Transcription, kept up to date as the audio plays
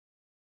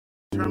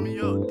Turn me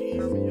up, D.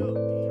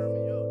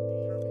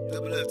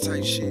 Double up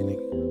type shit,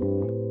 nigga.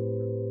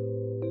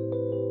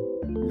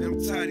 I'm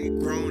tired of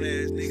these grown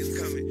ass niggas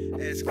coming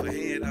asking for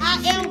handouts. I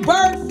am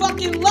Bird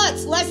fucking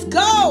Lutz. Let's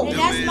go. And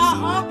that's my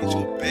Get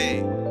uncle. your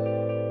bag.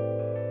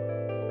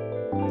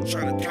 I'm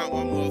trying to count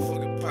my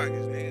motherfucking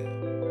pockets, nigga.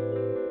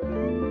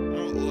 I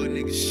don't owe a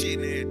nigga shit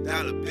in every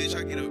dollar, bitch.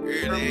 I get up early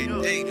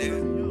every day,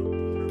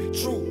 nigga. Be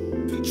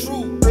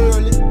true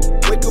early.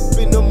 Wake up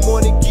in the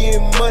morning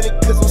getting money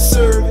cause I'm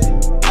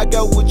serving. I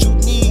got what you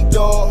need,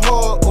 dog,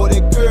 hard or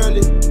that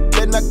girly.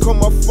 Then I call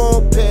my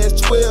phone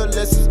past 12,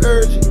 less it's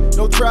urgent.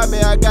 Don't try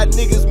me, I got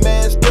niggas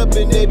masked up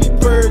and they be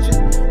purging.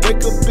 Wake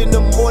up in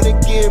the morning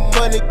getting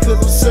money cause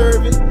I'm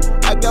serving.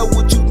 I got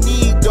what you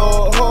need,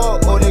 dog,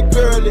 hard or that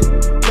girly.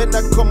 Then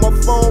I call my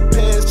phone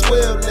past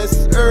 12, less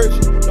it's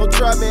urgent. Don't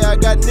try me, I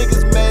got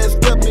niggas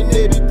masked up and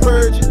they be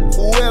purging.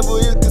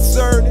 Whoever is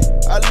concerning,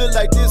 I look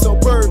like this on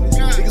purpose.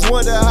 Niggas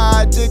wonder how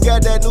I just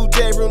got that new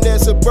day from that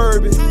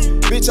Suburban.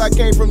 Bitch, I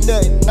came from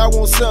nothing, I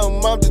want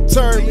something, I'm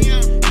determined.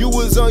 You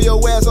was on your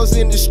ass, I was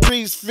in the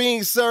streets,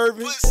 fiend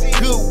serving.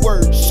 Good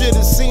work,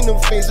 should've seen them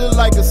fiends, look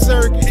like a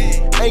circus.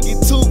 Ain't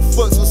get two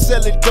fucks for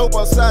selling dope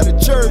outside the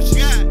church.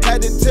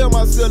 Had to tell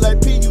myself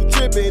like, P, you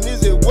tripping,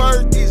 is it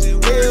worth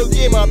it? Hell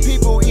yeah, my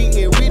people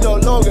eating, we no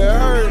longer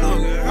hurting.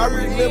 I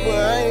remember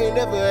I ain't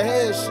never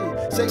had shit.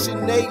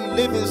 Section 8,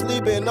 living,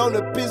 sleeping on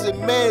a piece of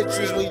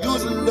mattress. When you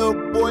was a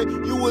little boy,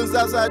 you was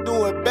outside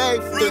doing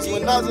backflips.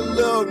 When I was a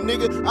little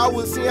nigga, I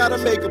was seeing how to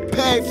make a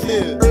pack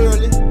flip.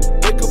 Early,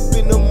 wake up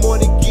in the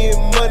morning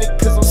getting money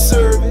cause I'm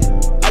serving.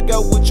 I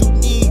got what you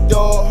need,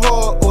 dog,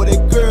 hard or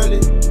that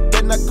girly.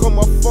 Then I call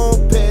my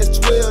phone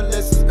past 12,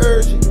 less it's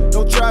urgent.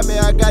 Don't try me,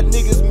 I got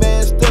niggas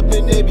masked up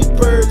and they be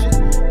purging.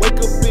 Wake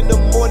up in the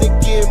morning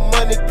getting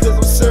money cause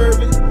I'm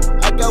serving.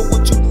 I got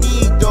what you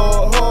need,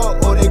 dog,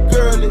 hard or that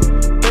girly.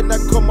 I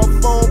call my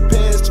phone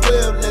past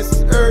 12, less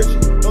it's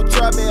urgent. Don't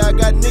try me, I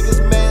got niggas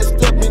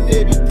masked up and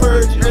they be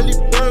purging. Early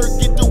bird,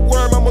 get the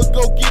worm, I'ma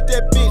go get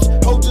that bitch.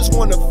 Ho just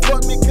wanna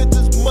fuck me cause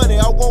it's money,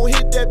 I won't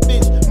hit that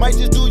bitch. Might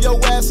just do your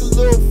ass a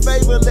little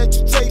favor, let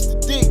you taste the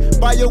dick.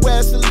 Buy your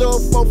ass a little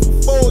 4 for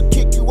 4 and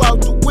kick you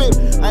out the whip.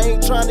 I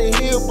ain't tryna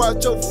hear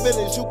about your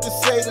feelings, you can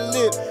say the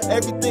lip.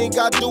 Everything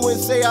I do and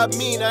say I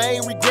mean,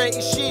 I ain't regretting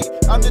shit.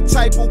 I'm the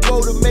type of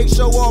woe to make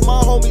sure all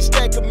my homies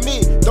stack a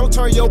mid. Don't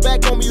turn your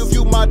back on me if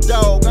you my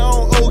dog, I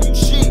don't owe you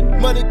shit.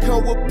 Money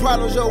come with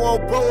problems, your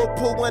own bro will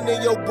put one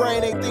in your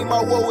brain. Ain't think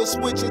my woe was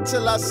switching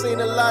till I seen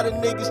a lot of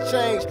niggas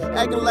change.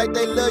 Acting like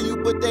they love you,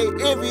 but they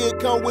envy it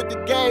come with the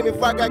game.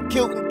 If I got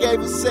killed and gave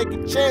a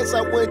second chance,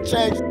 I wouldn't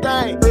change a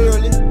thing.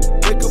 Early,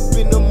 wake up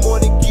in the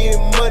morning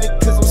getting money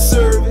cause I'm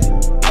serving.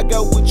 I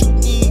got what you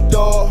need,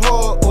 dog,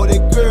 hard or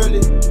that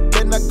girly.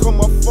 Then I call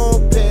my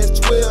phone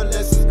past 12,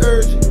 less it's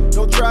urgent.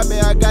 Don't try me,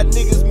 I got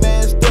niggas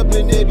masked up.